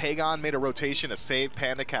mark, Pagon made a rotation to save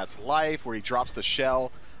Panda Cat's life where he drops the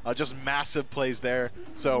shell. Just massive plays there.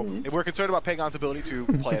 So if we're concerned about Pagon's ability to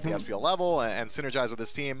play at the SPL level and synergize with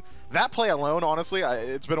his team, that play alone, honestly,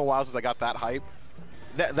 it's been a while since I got that hype.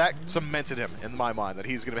 That cemented him in my mind that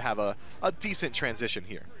he's going to have a decent transition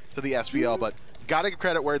here to the SPL. But got to give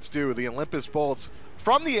credit where it's due. The Olympus Bolts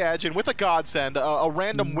from the edge and with a godsend, a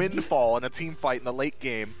random windfall in a team fight in the late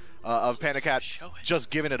game of Panda Cat just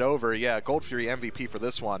giving it over. Yeah, Gold Fury MVP for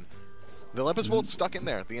this one. The Olympus Bolts stuck in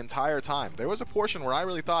there the entire time. There was a portion where I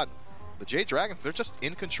really thought the Jade Dragons, they're just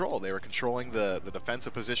in control. They were controlling the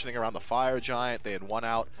defensive positioning around the Fire Giant. They had won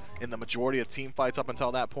out in the majority of team fights up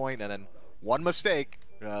until that point, and then one mistake,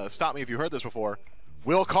 stop me if you heard this before,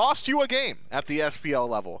 will cost you a game at the SPL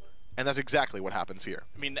level. And that's exactly what happens here.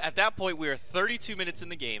 I mean, at that point, we are 32 minutes in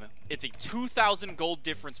the game. It's a 2,000 gold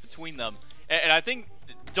difference between them. And I think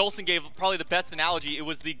Dolson gave probably the best analogy. It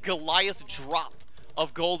was the Goliath drop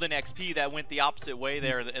of gold and XP that went the opposite way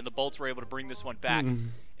there, and the Bolts were able to bring this one back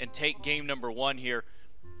and take game number 1 here.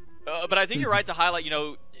 But I think you're right to highlight, you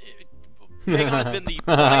know, Pagon has been the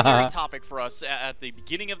primary topic for us at the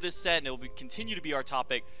beginning of this set, and it will continue to be our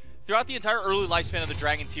topic throughout the entire early lifespan of the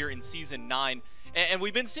Dragons here in Season 9. And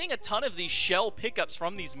we've been seeing a ton of these shell pickups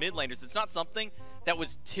from these mid laners. It's not something that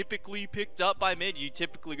was typically picked up by mid. You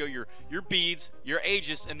typically go your beads, your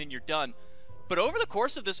Aegis, and then you're done. But over the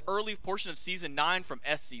course of this early portion of Season 9 from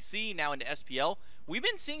SCC now into SPL, we've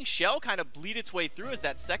been seeing Shell kind of bleed its way through as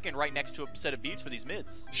that second right next to a set of beads for these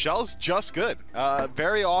mids. Shell's just good.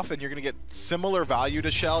 Very often you're going to get similar value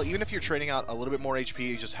to Shell, even if you're trading out a little bit more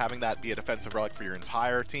HP, just having that be a defensive relic for your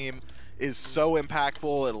entire team is so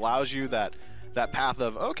impactful. It allows you that path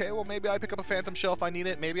of, okay, well maybe I pick up a Phantom Shell if I need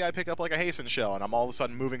it, maybe I pick up like a Hasten Shell and I'm all of a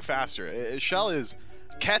sudden moving faster. Shell is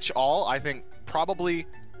catch-all, I think probably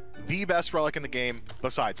the best relic in the game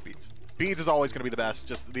besides Beads. Beads is always going to be the best,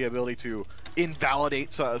 just the ability to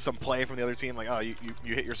invalidate some play from the other team, like, oh, you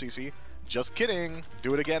hit your CC? Just kidding.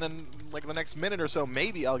 Do it again in like the next minute or so,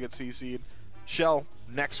 maybe I'll get CC'd. Shell,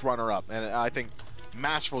 next runner-up, and I think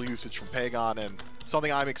masterful usage from Pagon and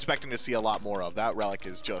something I'm expecting to see a lot more of. That relic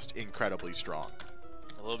is just incredibly strong.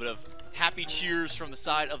 A little bit of happy cheers from the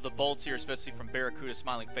side of the Bolts here, especially from Barracuda,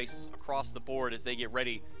 smiling faces across the board as they get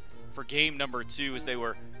ready for game number 2, as they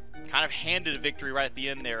were kind of handed a victory right at the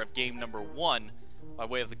end there of game number 1 by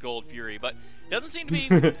way of the Gold Fury. But it doesn't seem to be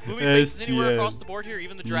moving faces anywhere across the board here.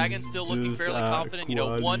 Even the Dragons still looking fairly confident. You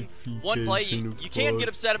know, one play, you can't get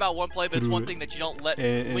upset about one play, but it's one thing that you don't let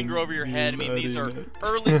linger over your head. I mean, these are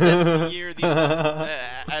early sets of the year. These ones,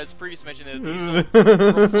 as previously mentioned, these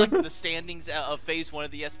reflect the standings of Phase 1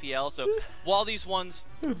 of the SPL. So while these ones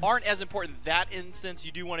aren't as important in that instance,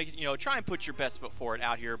 you do want to, you know, try and put your best foot forward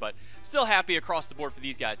out here. But still happy across the board for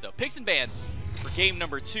these guys, though. Picks and bans for game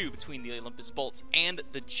number 2 between the Olympus Bolts and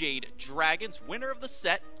the Jade Dragons. Winner of the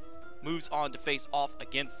set moves on to face off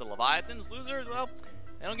against the Leviathans. Losers, well,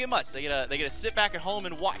 they don't get much. They get to sit back at home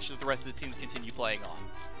and watch as the rest of the teams continue playing on.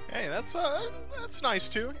 Hey, that's nice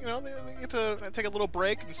too. You know, they get to take a little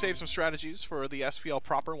break and save some strategies for the SPL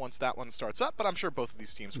proper once that one starts up. But I'm sure both of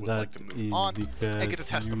these teams would like to move on and get to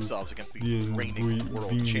test themselves against the reigning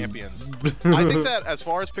world champions. I think that as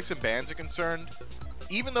far as picks and bans are concerned,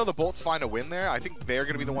 even though the Bolts find a win there, I think they're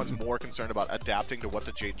going to be the ones more concerned about adapting to what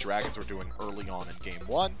the Jade Dragons were doing early on in Game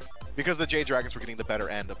 1, because the Jade Dragons were getting the better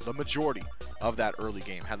end of the majority of that early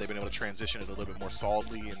game. Had they been able to transition it a little bit more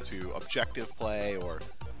solidly into objective play or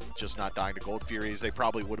just not dying to Gold Furies, they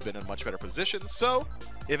probably would have been in a much better position. So,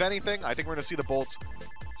 if anything, I think we're going to see the Bolts,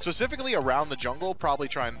 specifically around the jungle, probably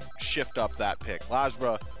try and shift up that pick.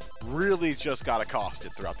 Lazbra really just got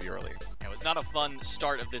accosted throughout the early. It was not a fun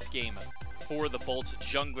start of this game for the Bolts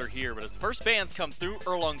jungler here, but as the first bans come through,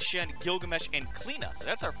 Erlong Shen, Gilgamesh, and Kleena. So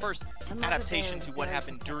that's our first adaptation to what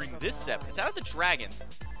happened during this set. It's out of the Dragons,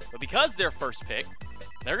 but because their first pick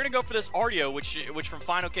They're going to go for this Ardio, which from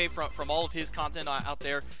FineOK, from all of his content out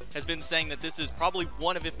there, has been saying that this is probably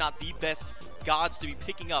one of, if not the best gods to be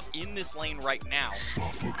picking up in this lane right now.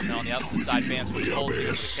 And on the opposite side, fans with Pulse,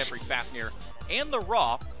 the Khepri, Fafnir, and the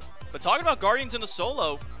Raw. But talking about Guardians in the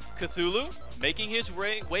solo, Cthulhu making his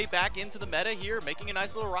way back into the meta here, making a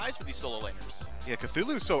nice little rise for these solo laners. Yeah,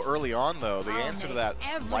 Cthulhu so early on, though. The answer to that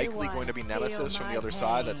likely going to be Nemesis from the other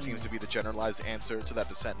side. That seems to be the generalized answer to that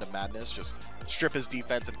Descent into Madness. Just strip his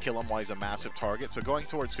defense and kill him while he's a massive target. So going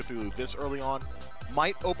towards Cthulhu this early on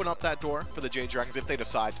might open up that door for the Jade Dragons if they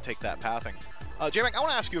decide to take that pathing. J-Mac, I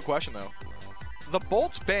want to ask you a question, though. The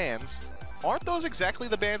Bolts bans, aren't those exactly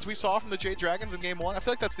the bans we saw from the Jade Dragons in Game 1? I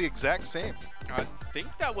feel like that's the exact same. I think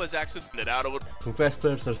that was accidented out of it. Conquest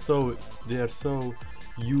players are so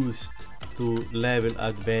used to level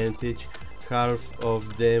advantage, half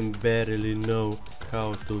of them barely know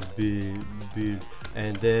how to be built,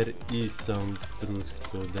 and there is some truth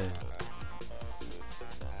to that.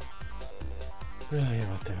 Yeah,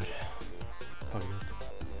 whatever. Fuck it.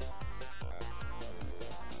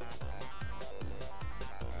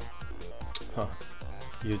 Huh.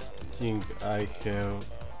 You think I have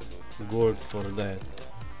gold for that?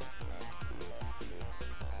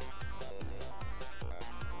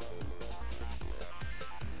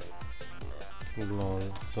 Lol,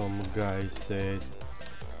 some guy said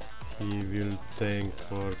he will tank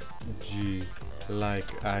for G,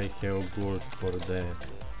 like I have gold for that.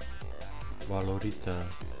 Valorita.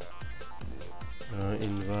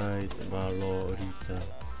 Invite Valorita.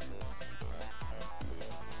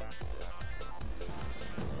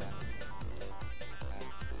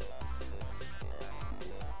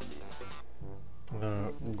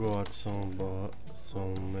 Got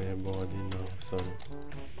somebody now, sorry.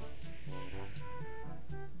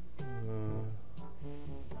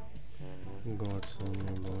 Got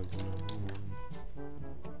somebody now.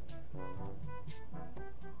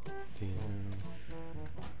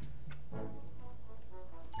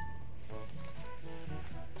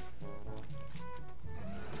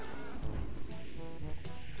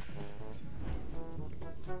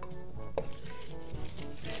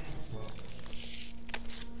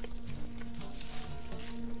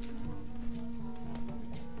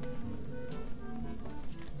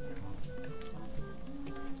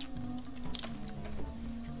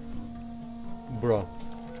 Bro,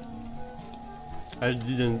 I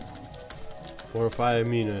didn't for 5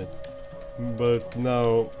 minutes, but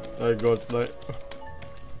now I got like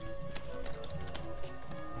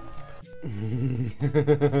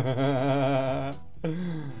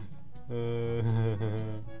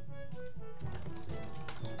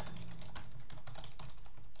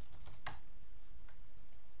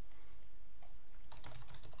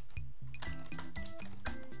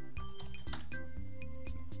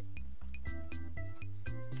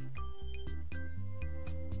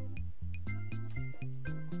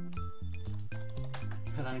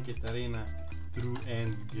Ranked Arena true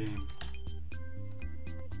end game.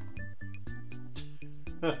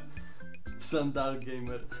 Sandal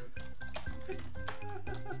gamer.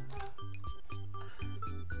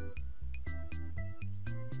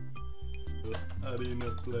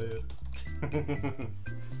 Arena player.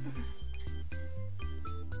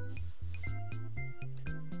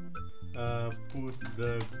 Put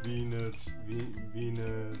the winners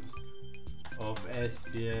of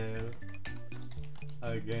SPL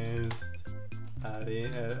against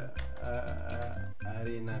arena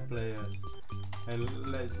players, and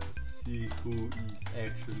let's see who is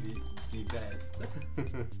actually the best.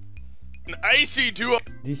 An icy duo.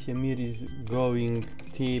 This Ymir is going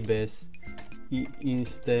Thebes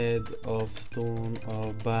instead of Stone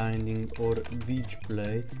or Binding or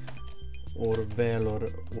Witchblade or Valor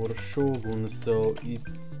or Shogun, so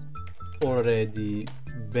it's already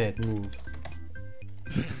bad move.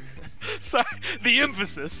 Sorry, the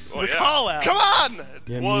emphasis, the call out. Come on!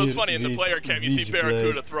 Yeah, well, it was funny in the player cam, you see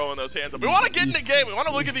Barracuda throwing those hands up. We want to get in the game. We want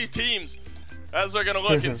to look at these teams as they're going to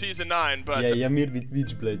look in Season 9. But yeah, Ymir with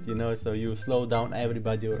Witchblade, you know, so you slow down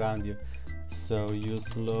everybody around you. So you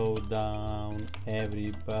slow down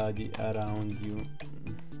everybody around you.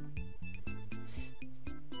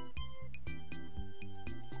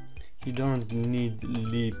 You don't need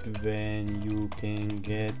leap when you can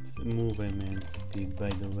get movement speed, by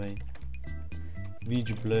the way.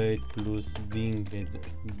 Witchblade plus Winged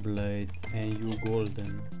Blade and you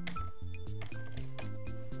golden.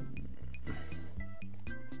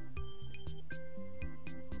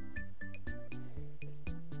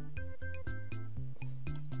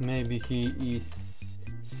 Maybe he is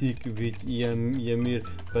sick with Ymir,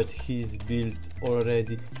 but his build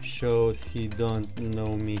already shows he don't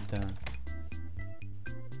know meta.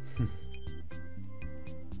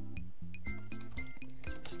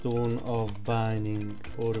 Stone of Binding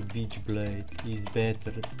or Witchblade is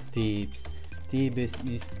better tips. Thebes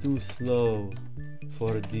is too slow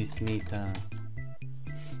for this meta.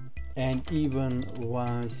 And even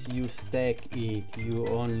once you stack it,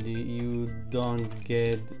 you don't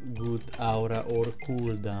get good aura or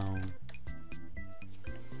cooldown.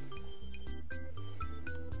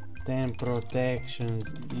 10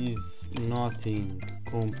 protections is nothing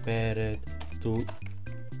compared to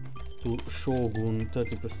Shogun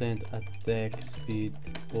 30% attack speed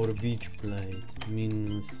or Witchblade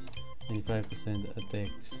minus 25% attack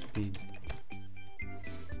speed.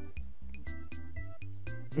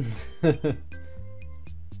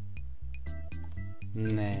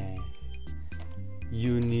 Nah,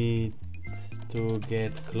 you need to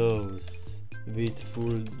get close. With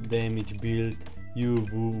full damage build, you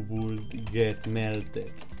would get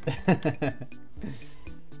melted.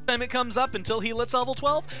 Time it comes up until he lets level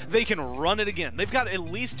 12, they can run it again. They've got at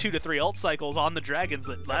least 2 to 3 ult cycles on the dragons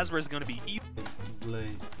that Lasber is going to be eating.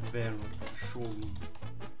 Blade, Valor, Shogun.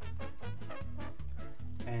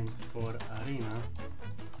 And for Arena,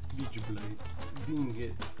 Witchblade,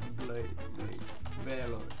 Winged Blade,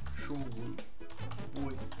 Valor, Shogun,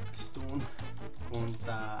 Void Stone,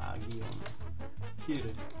 Contagion.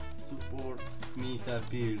 Here, support meta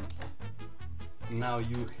build. Now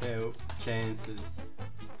you have chances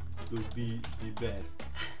to be the best.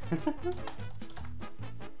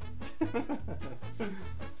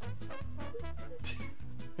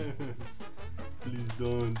 Please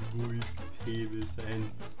don't bully Thebes and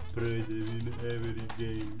pray they win every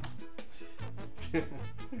game.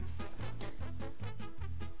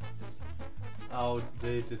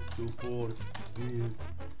 Outdated support build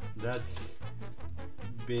that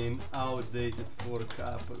been outdated for a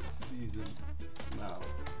couple seasons now.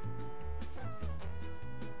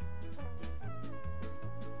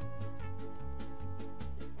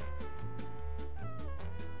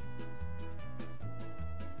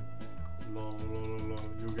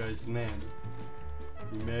 You guys, man,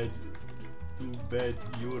 imagine, too bad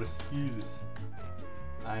your skills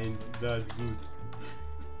ain't that good.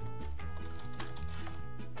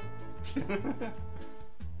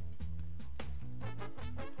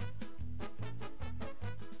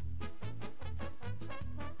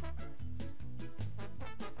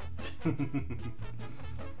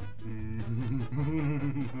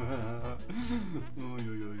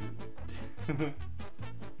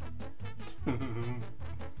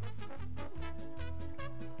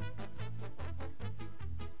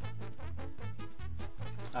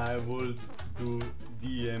 I would do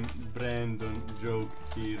DM Brandon joke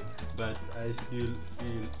here, but I still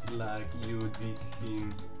feel like you did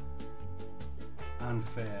him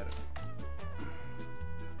unfair.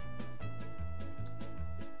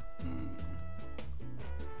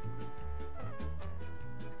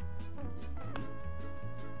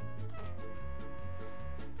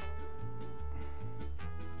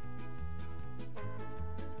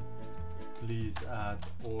 Please add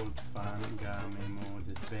old fan game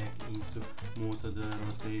modes back into mode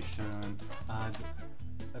rotation, add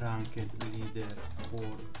ranked leader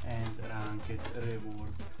and ranked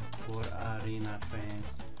rewards for arena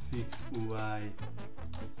fans, fix UI,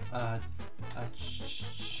 add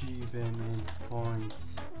achievement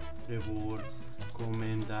points, rewards,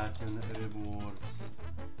 commendation rewards,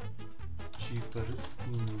 cheaper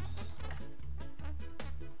skins.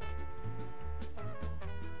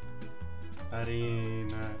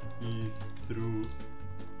 Arena is true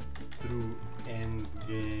end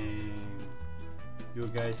game. You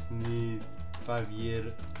guys need 5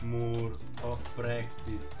 years more of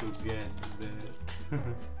practice to get there.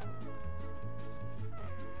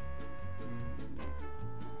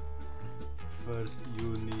 First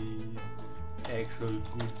you need actual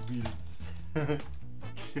good builds.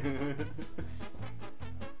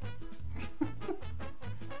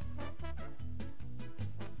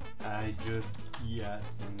 I just eat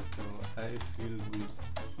and so I feel good.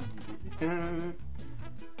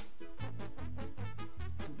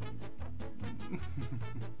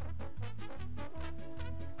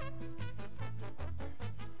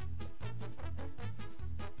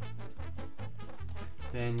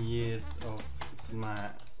 10 years of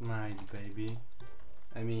SMITE, baby.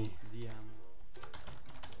 I mean,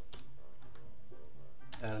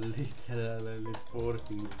 literally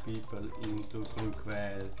forcing people into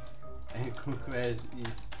Conquest, and Conquest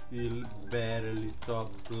is still barely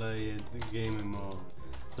top played game mode.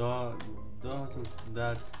 Doesn't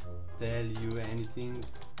that tell you anything?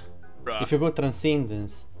 Bruh. If you go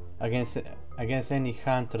Transcendence against any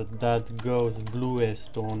hunter that goes Blue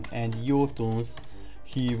Stone and Jotuns,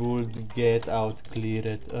 he would get out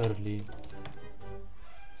cleared early.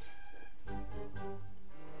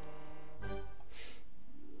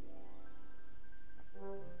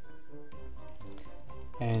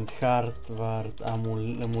 Heartward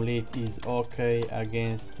Amulet is okay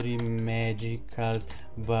against 3 magicals,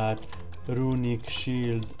 but Runic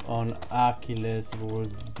Shield on Achilles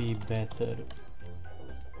would be better.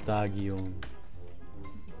 Tagion.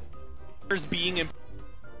 Being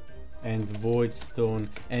and Voidstone,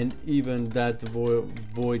 and even that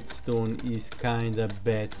Voidstone is kinda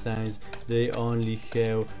bad since they only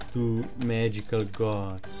have 2 magical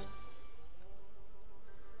gods.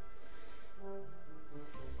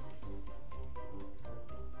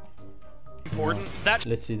 Important. That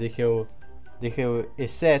let's see, they have a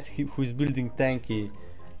set who's building tanky,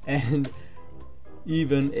 and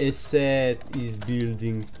even a set is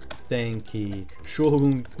building tanky.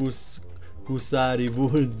 Shogun Kusari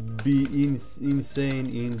would be insane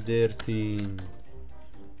in their team.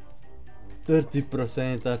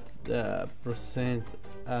 30%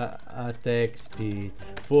 attack speed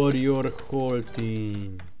for your whole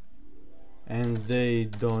team, and they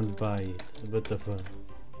don't buy it. What the fuck?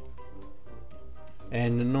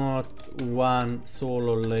 And not one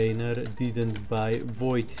solo laner didn't buy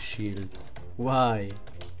Void Shield. Why?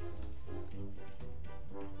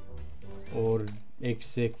 Or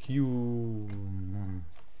execute,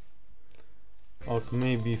 or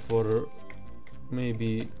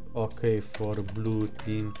maybe okay for blue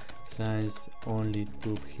team since only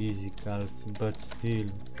 2 physicals, but still.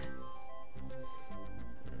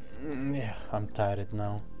 Yeah, I'm tired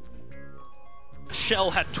now.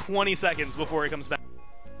 Shell had 20 seconds before he comes back.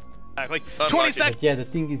 Like 20 seconds. But yeah, the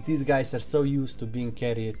thing is, these guys are so used to being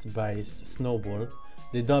carried by Snowball,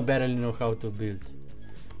 they don't barely know how to build.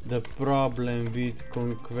 The problem with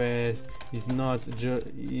Conquest is not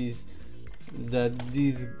is that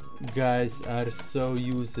these guys are so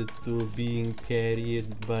used to being carried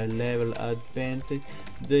by level advantage,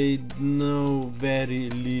 they know very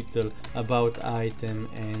little about item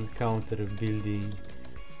and counter building.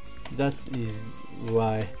 That is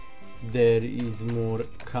why there is more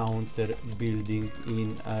counter building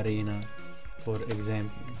in Arena, for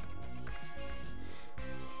example.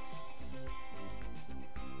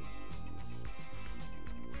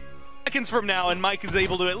 Seconds from now, and Mike is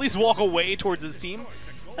able to at least walk away towards his team.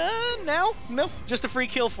 Now? Nope, just a free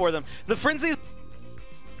kill for them. The Frenzy.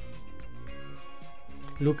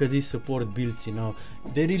 Look at these support builds, you know.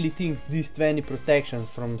 They really think these 20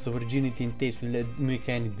 protections from Sovereignty and Taste will make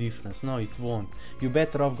any difference. No, it won't. You're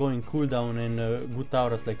better off going cooldown and good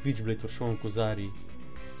auras like Witchblade or Shogun Kusari.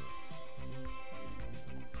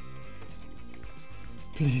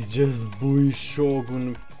 Please just buy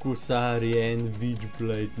Shogun Kusari and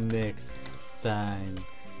Witchblade next time.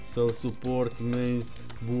 So support means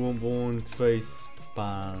won't face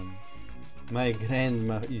palm. My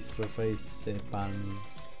grandma is for face palm.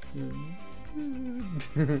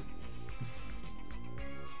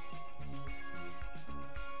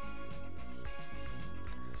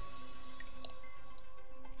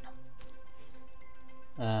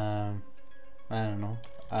 I don't know.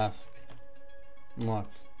 Ask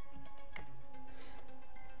Mods.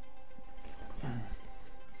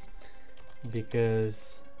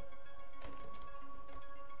 Because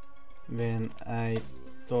when I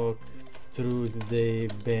talk truth, they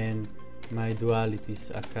ban my Dualities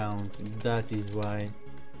account. That is why.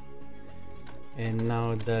 And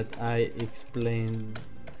now that I explained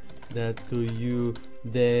that to you,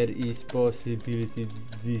 there is possibility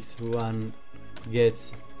this one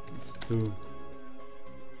gets too.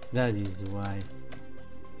 That is why.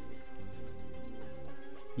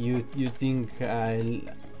 You think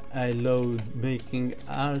I love making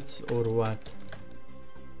arts or what?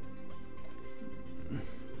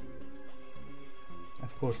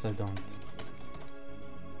 Of course I don't.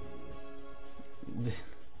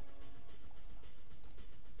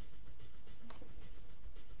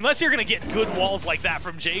 Unless you're gonna get good walls like that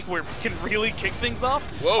from Jake, where it can really kick things off.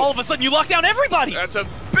 Whoa. All of a sudden you lock down everybody! That's a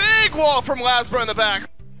big wall from Lasbra in the back.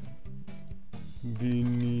 We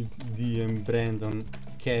need DM Brandon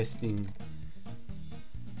casting,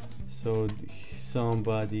 so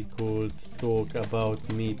somebody could talk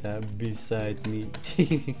about meta beside me.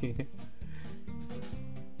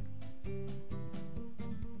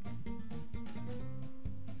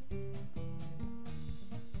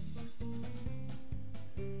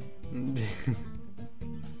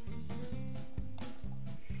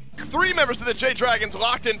 Three members of the J Dragons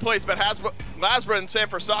locked in place, but Lasbra and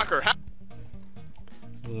Sanford Soccer.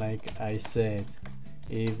 Like I said,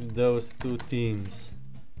 if those two teams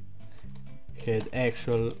had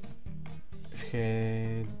actual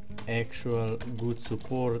good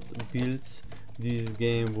support builds, this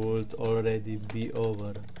game would already be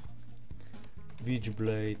over.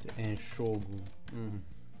 Witchblade and Shogun.